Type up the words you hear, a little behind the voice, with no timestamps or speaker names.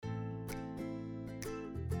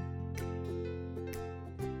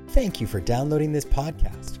Thank you for downloading this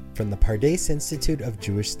podcast from the Pardes Institute of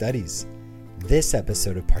Jewish Studies. This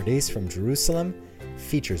episode of Pardes from Jerusalem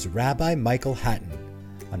features Rabbi Michael Hatton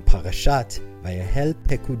on Parashat Vayahel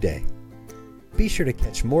Pekudei. Be sure to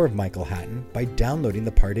catch more of Michael Hatton by downloading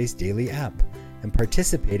the Pardes Daily app and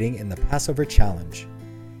participating in the Passover Challenge.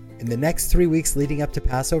 In the next 3 weeks leading up to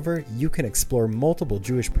Passover, you can explore multiple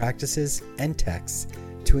Jewish practices and texts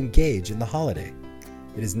to engage in the holiday.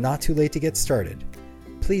 It is not too late to get started.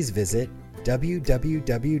 Please visit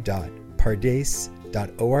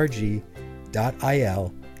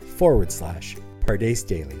www.pardes.org.il/Pardes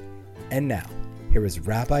Daily. And now, here is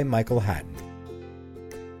Rabbi Michael Hatton.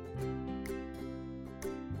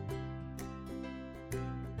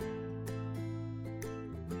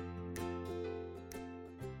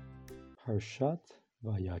 Parshat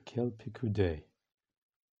Vayahel Pekudei,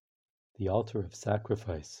 the altar of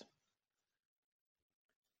sacrifice.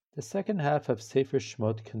 The second half of Sefer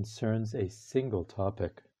Shemot concerns a single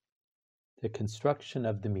topic, the construction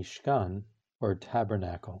of the Mishkan, or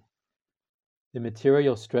tabernacle. The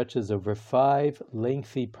material stretches over 5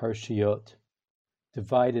 lengthy parshiot,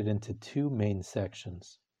 divided into 2 main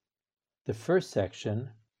sections. The first section,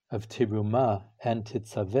 of Terumah and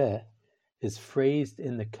Tetzaveh, is phrased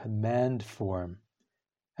in the command form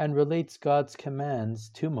and relates God's commands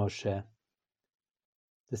to Moshe.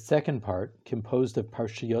 The second part, composed of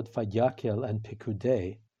Parshiot Vayahel and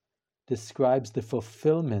Pekudei, describes the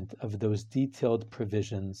fulfillment of those detailed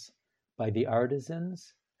provisions by the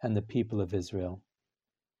artisans and the people of Israel.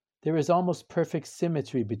 There is almost perfect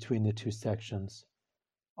symmetry between the 2 sections.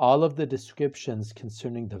 All of the descriptions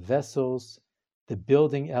concerning the vessels, the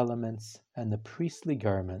building elements, and the priestly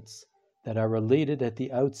garments that are related at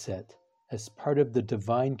the outset as part of the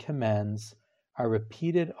divine commands are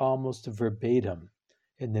repeated almost verbatim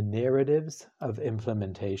in the narratives of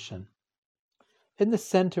implementation. In the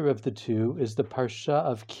center of the 2 is the Parsha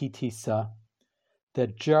of Ki Tisa,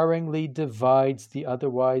 that jarringly divides the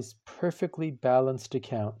otherwise perfectly balanced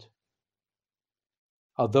account.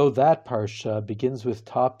 Although that Parsha begins with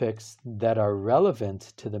topics that are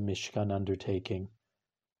relevant to the Mishkan undertaking,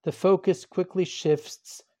 the focus quickly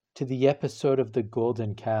shifts to the episode of the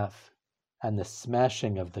golden calf and the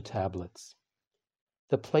smashing of the tablets.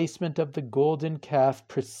 The placement of the golden calf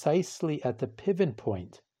precisely at the pivot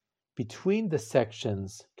point between the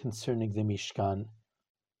sections concerning the Mishkan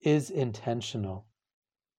is intentional,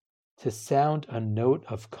 to sound a note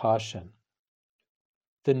of caution.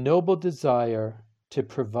 The noble desire to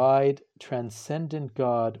provide transcendent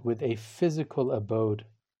God with a physical abode,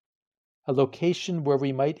 a location where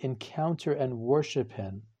we might encounter and worship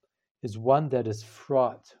Him, is one that is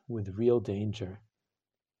fraught with real danger.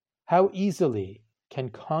 How easily can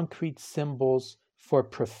concrete symbols for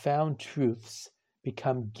profound truths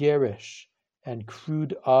become garish and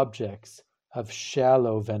crude objects of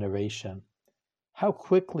shallow veneration? How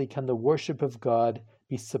quickly can the worship of God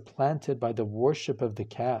be supplanted by the worship of the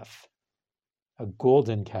calf, a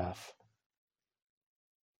golden calf?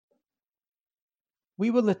 We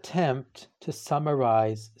will attempt to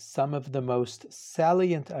summarize some of the most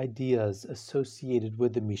salient ideas associated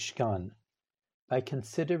with the Mishkan by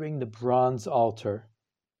considering the bronze altar,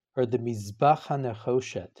 or the Mizbach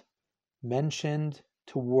HaNechoshet, mentioned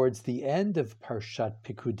towards the end of Parshat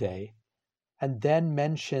Pekudei, and then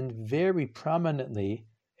mentioned very prominently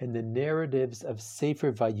in the narratives of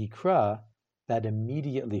Sefer Vayikra that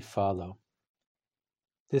immediately follow.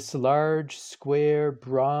 This large, square,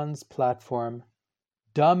 bronze platform,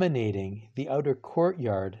 dominating the outer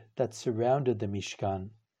courtyard that surrounded the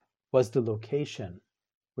Mishkan, was the location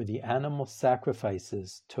where the animal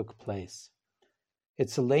sacrifices took place.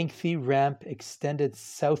 Its lengthy ramp extended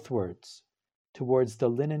southwards towards the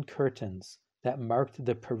linen curtains that marked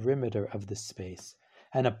the perimeter of the space,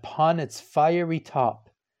 and upon its fiery top,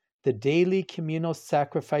 the daily communal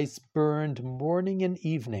sacrifice burned morning and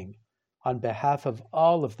evening on behalf of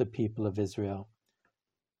all of the people of Israel.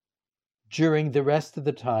 During the rest of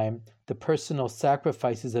the time, the personal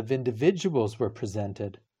sacrifices of individuals were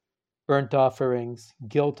presented: burnt offerings,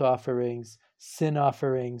 guilt offerings, sin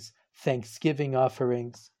offerings, thanksgiving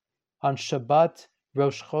offerings. On Shabbat,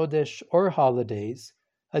 Rosh Chodesh, or holidays,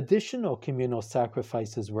 additional communal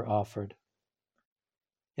sacrifices were offered.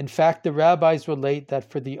 In fact, the rabbis relate that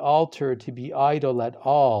for the altar to be idle at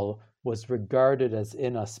all was regarded as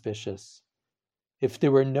inauspicious. If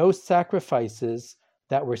there were no sacrifices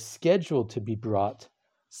that were scheduled to be brought,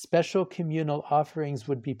 special communal offerings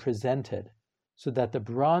would be presented so that the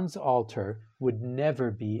bronze altar would never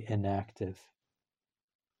be inactive.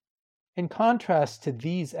 In contrast to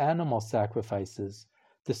these animal sacrifices,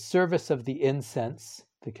 the service of the incense,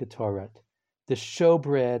 the Ketoret, the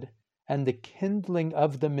showbread, and the kindling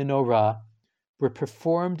of the menorah were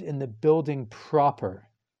performed in the building proper,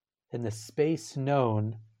 in the space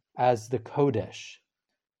known as the Kodesh.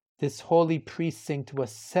 This holy precinct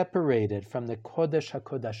was separated from the Kodesh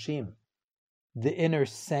HaKodashim, the inner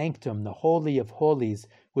sanctum, the Holy of Holies,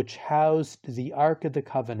 which housed the Ark of the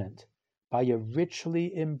Covenant, by a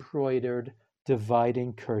richly embroidered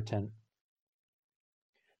dividing curtain.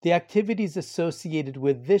 The activities associated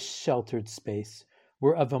with this sheltered space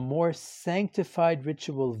were of a more sanctified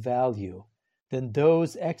ritual value than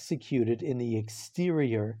those executed in the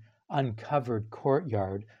exterior, uncovered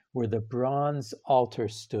courtyard where the bronze altar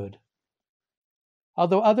stood.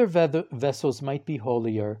 Although other vessels might be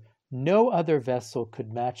holier, no other vessel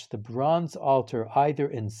could match the bronze altar either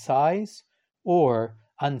in size or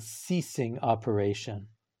unceasing operation.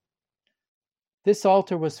 This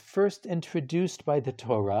altar was first introduced by the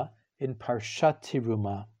Torah in Parshat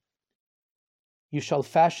Terumah. You shall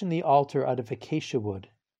fashion the altar out of acacia wood.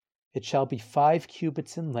 It shall be 5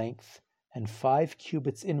 cubits in length and 5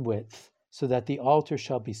 cubits in width, so that the altar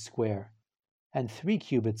shall be square, and 3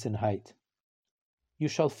 cubits in height. You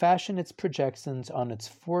shall fashion its projections on its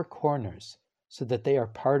 4 corners, so that they are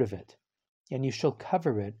part of it, and you shall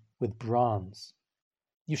cover it with bronze.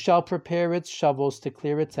 You shall prepare its shovels to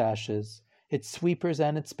clear its ashes, its sweepers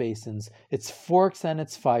and its basins, its forks and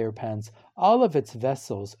its fire pans. All of its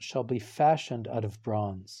vessels shall be fashioned out of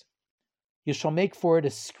bronze. You shall make for it a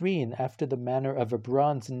screen after the manner of a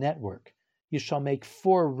bronze network. You shall make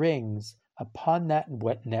 4 rings upon that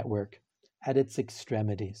network at its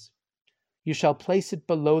extremities. You shall place it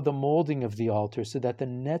below the molding of the altar so that the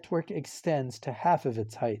network extends to half of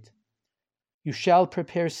its height. You shall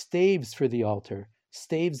prepare staves for the altar,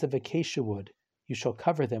 staves of acacia wood. You shall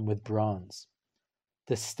cover them with bronze.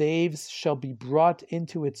 The staves shall be brought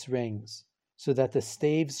into its rings, so that the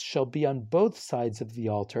staves shall be on both sides of the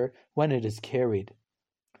altar when it is carried.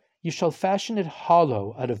 You shall fashion it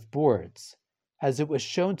hollow out of boards, as it was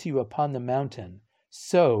shown to you upon the mountain,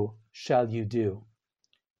 so shall you do.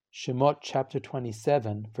 Shemot chapter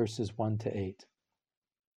 27, verses 1-8.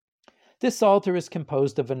 This altar is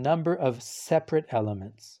composed of a number of separate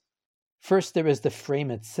elements. First, there is the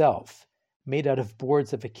frame itself, made out of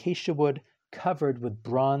boards of acacia wood covered with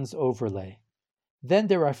bronze overlay. Then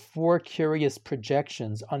there are 4 curious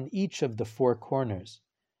projections on each of the 4 corners,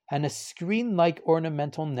 and a screen-like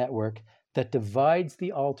ornamental network that divides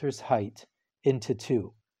the altar's height into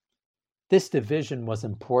 2. This division was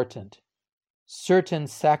important. Certain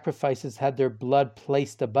sacrifices had their blood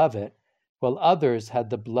placed above it, while others had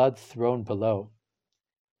the blood thrown below.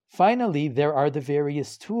 Finally, there are the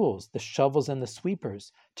various tools, the shovels and the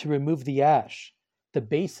sweepers, to remove the ash, the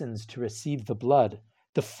basins to receive the blood,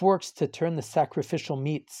 the forks to turn the sacrificial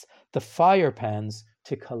meats, the fire pans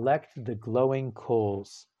to collect the glowing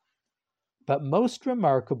coals. But most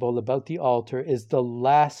remarkable about the altar is the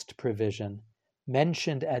last provision,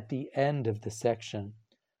 mentioned at the end of the section.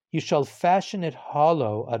 You shall fashion it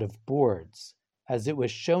hollow out of boards, as it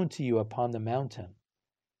was shown to you upon the mountain.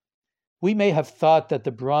 We may have thought that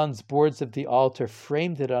the bronze boards of the altar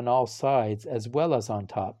framed it on all sides as well as on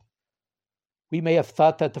top. We may have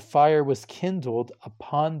thought that the fire was kindled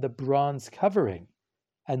upon the bronze covering,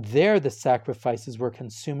 and there the sacrifices were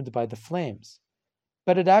consumed by the flames.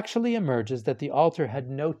 But it actually emerges that the altar had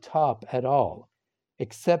no top at all,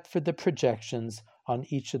 except for the projections on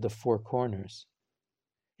each of the 4 corners.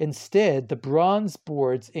 Instead, the bronze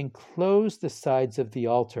boards enclosed the sides of the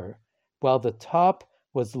altar, while the top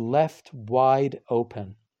was left wide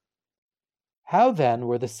open. How then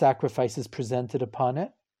were the sacrifices presented upon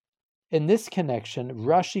it? In this connection,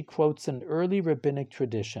 Rashi quotes an early rabbinic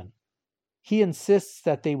tradition. He insists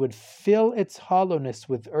that they would fill its hollowness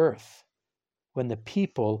with earth when the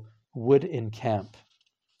people would encamp.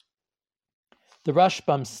 The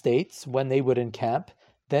Rashbam states when they would encamp,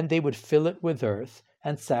 then they would fill it with earth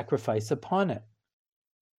and sacrifice upon it.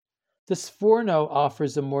 The Sforno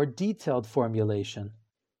offers a more detailed formulation.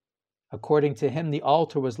 According to him, the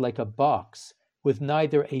altar was like a box with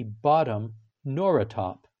neither a bottom nor a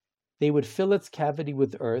top. They would fill its cavity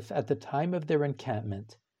with earth at the time of their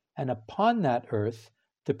encampment, and upon that earth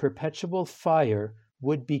the perpetual fire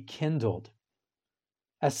would be kindled.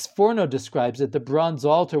 As Sforno describes it, the bronze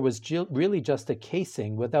altar was really just a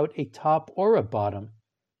casing without a top or a bottom,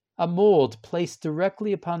 a mold placed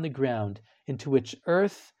directly upon the ground into which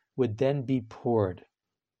earth would then be poured.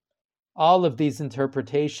 All of these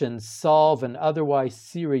interpretations solve an otherwise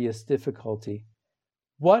serious difficulty.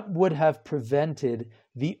 What would have prevented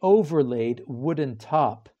the overlaid wooden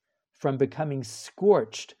top from becoming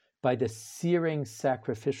scorched by the searing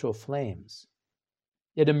sacrificial flames?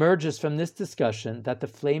 It emerges from this discussion that the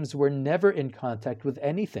flames were never in contact with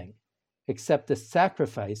anything except the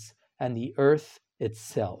sacrifice and the earth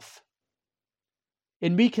itself.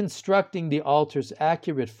 In reconstructing the altar's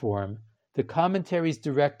accurate form, the commentaries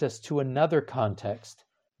direct us to another context,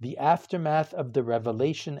 the aftermath of the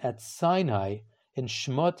revelation at Sinai in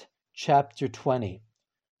Shemot chapter 20.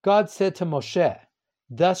 God said to Moshe,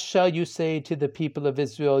 "Thus shall you say to the people of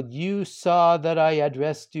Israel, you saw that I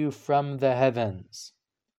addressed you from the heavens.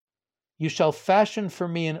 You shall fashion for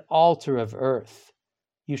me an altar of earth.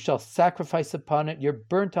 You shall sacrifice upon it your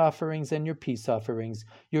burnt offerings and your peace offerings,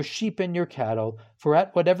 your sheep and your cattle, for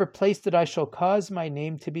at whatever place that I shall cause my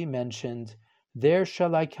name to be mentioned, there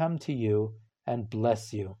shall I come to you and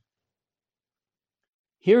bless you."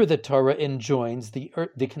 Here the Torah enjoins the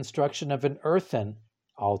construction of an earthen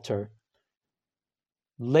altar.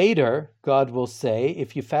 Later, God will say,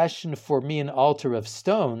 "If you fashion for me an altar of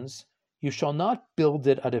stones, you shall not build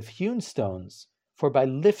it out of hewn stones, for by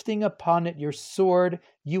lifting upon it your sword,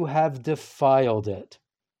 you have defiled it."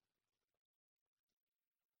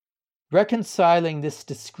 Reconciling this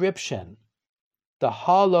description, the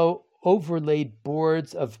hollow overlaid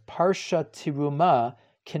boards of Parshat Terumah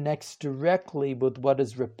connects directly with what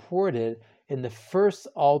is reported in the first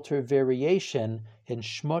altar variation in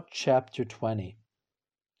Shemot chapter 20.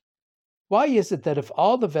 Why is it that of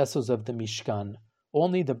all the vessels of the Mishkan,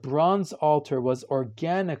 only the bronze altar was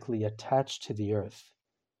organically attached to the earth?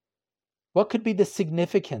 What could be the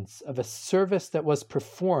significance of a service that was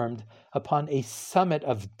performed upon a summit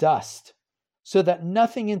of dust, so that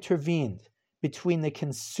nothing intervened between the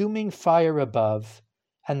consuming fire above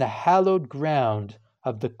and the hallowed ground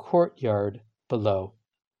of the courtyard below?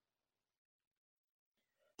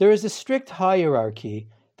 There is a strict hierarchy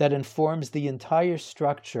that informs the entire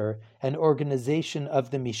structure and organization of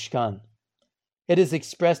the Mishkan. It is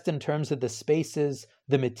expressed in terms of the spaces,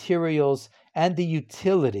 the materials, and the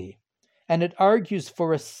utility, and it argues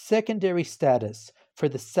for a secondary status for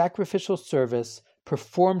the sacrificial service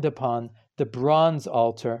performed upon the bronze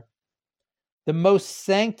altar. The most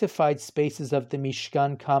sanctified spaces of the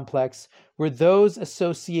Mishkan complex were those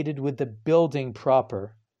associated with the building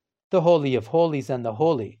proper, the Holy of Holies and the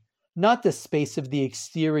Holy, not the space of the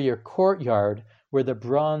exterior courtyard where the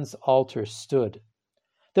bronze altar stood.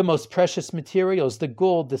 The most precious materials, the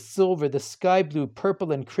gold, the silver, the sky blue,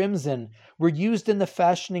 purple, and crimson, were used in the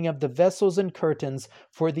fashioning of the vessels and curtains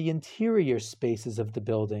for the interior spaces of the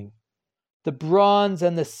building. The bronze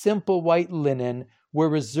and the simple white linen were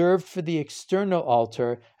reserved for the external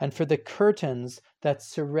altar and for the curtains that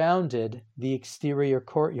surrounded the exterior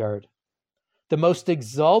courtyard. The most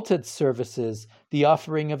exalted services, the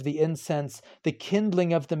offering of the incense, the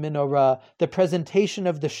kindling of the menorah, the presentation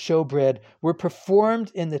of the showbread, were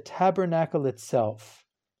performed in the tabernacle itself.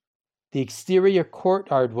 The exterior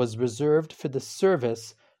courtyard was reserved for the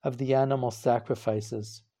service of the animal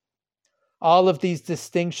sacrifices. All of these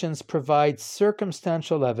distinctions provide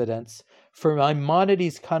circumstantial evidence for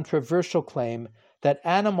Maimonides' controversial claim that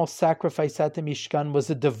animal sacrifice at the Mishkan was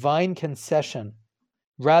a divine concession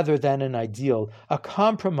rather than an ideal, a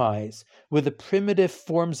compromise with the primitive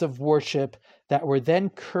forms of worship that were then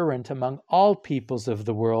current among all peoples of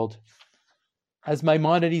the world. As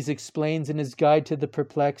Maimonides explains in his Guide to the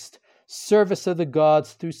Perplexed, service of the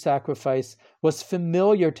gods through sacrifice was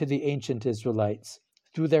familiar to the ancient Israelites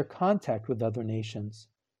through their contact with other nations.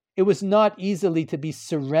 It was not easily to be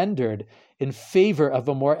surrendered in favor of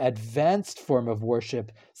a more advanced form of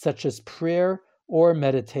worship, such as prayer or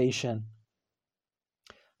meditation.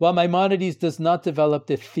 While Maimonides does not develop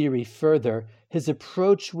the theory further, his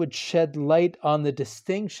approach would shed light on the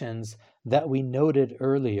distinctions that we noted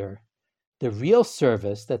earlier. The real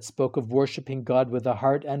service that spoke of worshiping God with the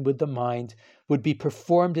heart and with the mind would be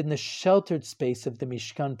performed in the sheltered space of the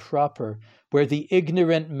Mishkan proper, where the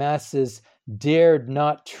ignorant masses dared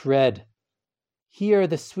not tread. Here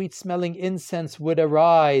the sweet-smelling incense would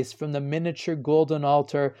arise from the miniature golden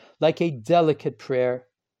altar like a delicate prayer.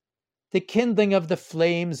 The kindling of the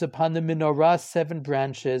flames upon the menorah's 7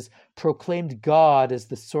 branches proclaimed God as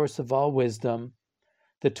the source of all wisdom.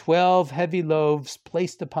 The 12 heavy loaves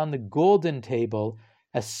placed upon the golden table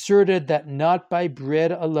asserted that not by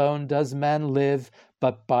bread alone does man live,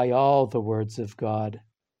 but by all the words of God.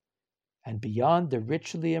 And beyond the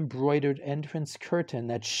richly embroidered entrance curtain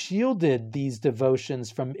that shielded these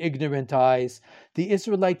devotions from ignorant eyes, the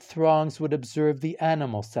Israelite throngs would observe the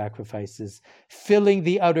animal sacrifices, filling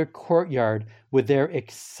the outer courtyard with their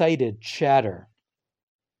excited chatter.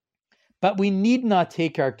 But we need not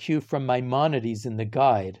take our cue from Maimonides in the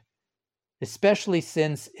Guide, especially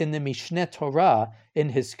since in the Mishneh Torah, in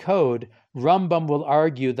his code, Rambam will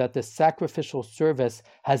argue that the sacrificial service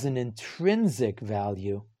has an intrinsic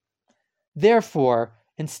value. Therefore,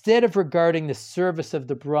 instead of regarding the service of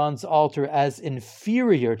the bronze altar as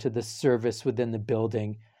inferior to the service within the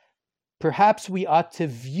building, perhaps we ought to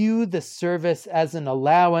view the service as an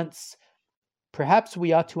allowance. Perhaps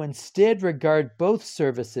we ought to instead regard both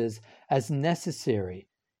services as necessary,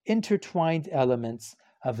 intertwined elements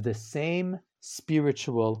of the same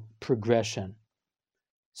spiritual progression.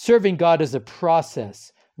 Serving God is a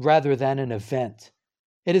process rather than an event.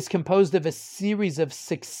 It is composed of a series of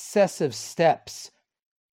successive steps,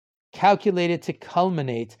 calculated to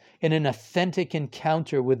culminate in an authentic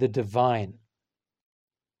encounter with the divine.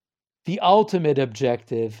 The ultimate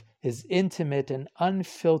objective is intimate and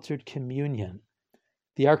unfiltered communion.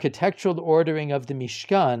 The architectural ordering of the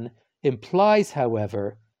Mishkan implies,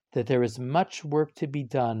 however, that there is much work to be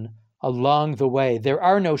done along the way. There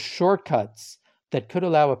are no shortcuts that could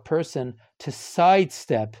allow a person to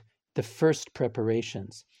sidestep the first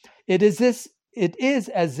preparations. It is as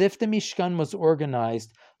if the Mishkan was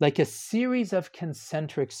organized like a series of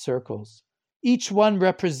concentric circles, each one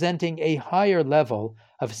representing a higher level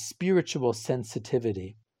of spiritual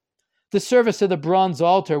sensitivity. The service of the bronze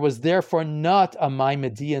altar was therefore not a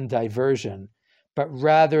Maimonidean diversion, but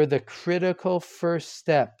rather the critical first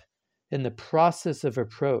step in the process of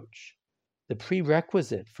approach, the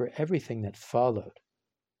prerequisite for everything that followed.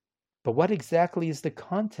 But what exactly is the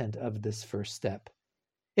content of this first step?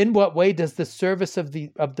 In what way does the service of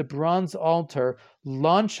the bronze altar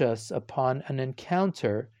launch us upon an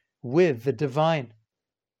encounter with the divine?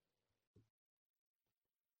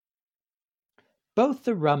 Both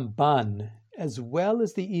the Ramban as well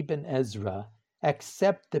as the Ibn Ezra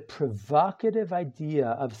accept the provocative idea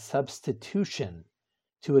of substitution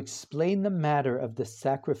to explain the matter of the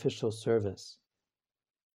sacrificial service.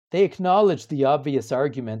 They acknowledge the obvious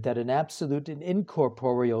argument that an absolute and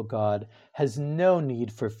incorporeal God has no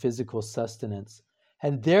need for physical sustenance,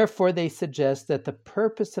 and therefore they suggest that the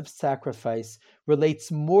purpose of sacrifice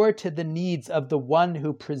relates more to the needs of the one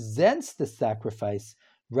who presents the sacrifice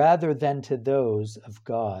rather than to those of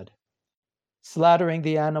God. Slaughtering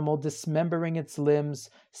the animal, dismembering its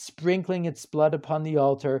limbs, sprinkling its blood upon the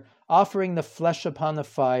altar, offering the flesh upon the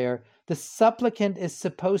fire, the supplicant is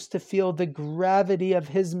supposed to feel the gravity of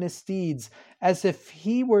his misdeeds as if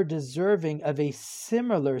he were deserving of a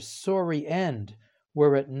similar sorry end,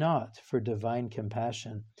 were it not for divine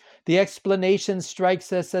compassion. The explanation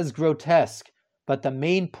strikes us as grotesque, but the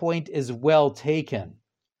main point is well taken.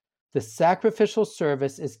 The sacrificial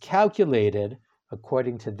service is calculated,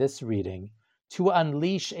 according to this reading, to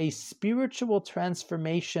unleash a spiritual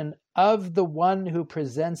transformation of the one who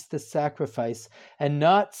presents the sacrifice and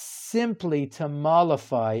not simply to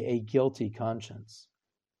mollify a guilty conscience.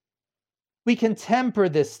 We can temper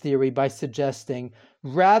this theory by suggesting,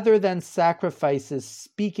 rather than sacrifices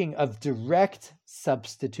speaking of direct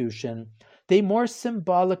substitution, they more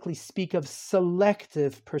symbolically speak of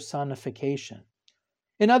selective personification.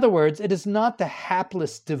 In other words, it is not the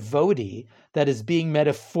hapless devotee that is being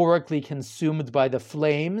metaphorically consumed by the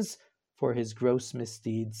flames for his gross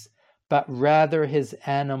misdeeds, but rather his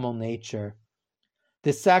animal nature.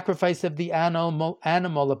 The sacrifice of the animal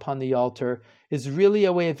upon the altar is really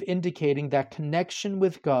a way of indicating that connection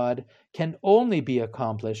with God can only be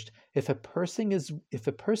accomplished if a person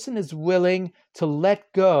is willing to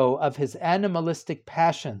let go of his animalistic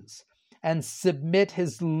passions and submit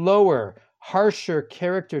his lower, harsher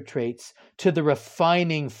character traits to the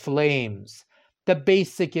refining flames, the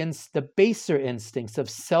baser instincts of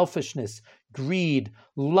selfishness, greed,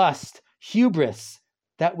 lust, hubris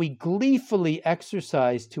that we gleefully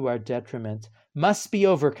exercise to our detriment must be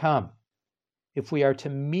overcome if we are to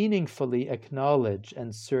meaningfully acknowledge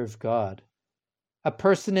and serve God. A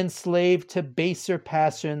person enslaved to baser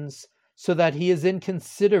passions so that he is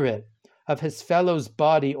inconsiderate of his fellow's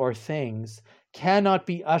body or things cannot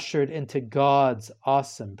be ushered into God's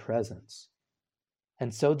awesome presence.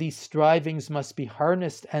 And so these strivings must be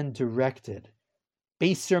harnessed and directed,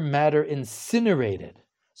 baser matter incinerated,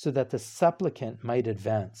 so that the supplicant might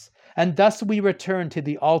advance. And thus we return to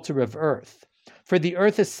the altar of earth, for the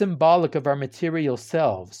earth is symbolic of our material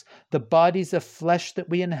selves, the bodies of flesh that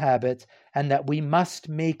we inhabit and that we must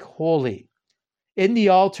make holy. In the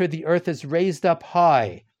altar, the earth is raised up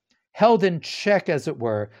high, held in check, as it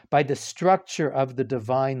were, by the structure of the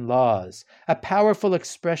divine laws, a powerful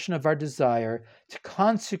expression of our desire to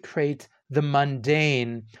consecrate the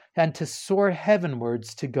mundane and to soar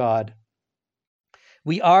heavenwards to God.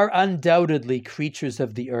 We are undoubtedly creatures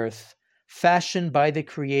of the earth, fashioned by the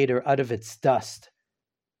Creator out of its dust,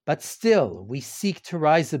 but still we seek to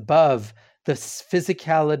rise above the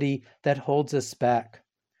physicality that holds us back.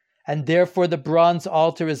 And therefore the bronze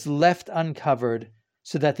altar is left uncovered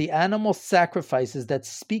so that the animal sacrifices that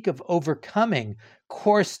speak of overcoming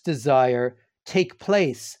coarse desire take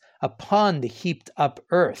place upon the heaped up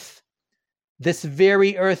earth. This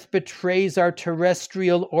very earth betrays our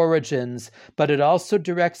terrestrial origins, but it also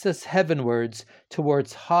directs us heavenwards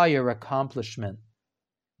towards higher accomplishment.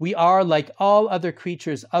 We are like all other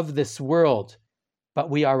creatures of this world, but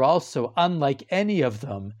we are also, unlike any of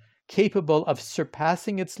them, capable of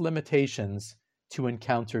surpassing its limitations to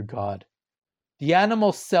encounter God. The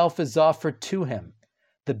animal self is offered to him,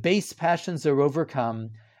 the base passions are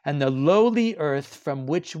overcome, and the lowly earth from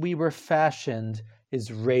which we were fashioned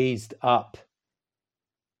is raised up.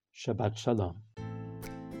 Shabbat Shalom.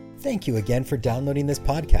 Thank you again for downloading this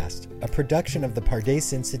podcast, a production of the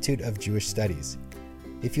Pardes Institute of Jewish Studies.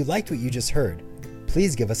 If you liked what you just heard,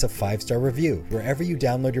 please give us a 5-star review wherever you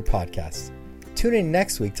download your podcasts. Tune in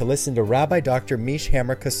next week to listen to Rabbi Dr. Mish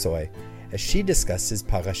Hammer-Kasoy as she discusses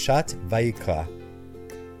Parashat Vayikra.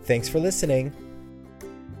 Thanks for listening.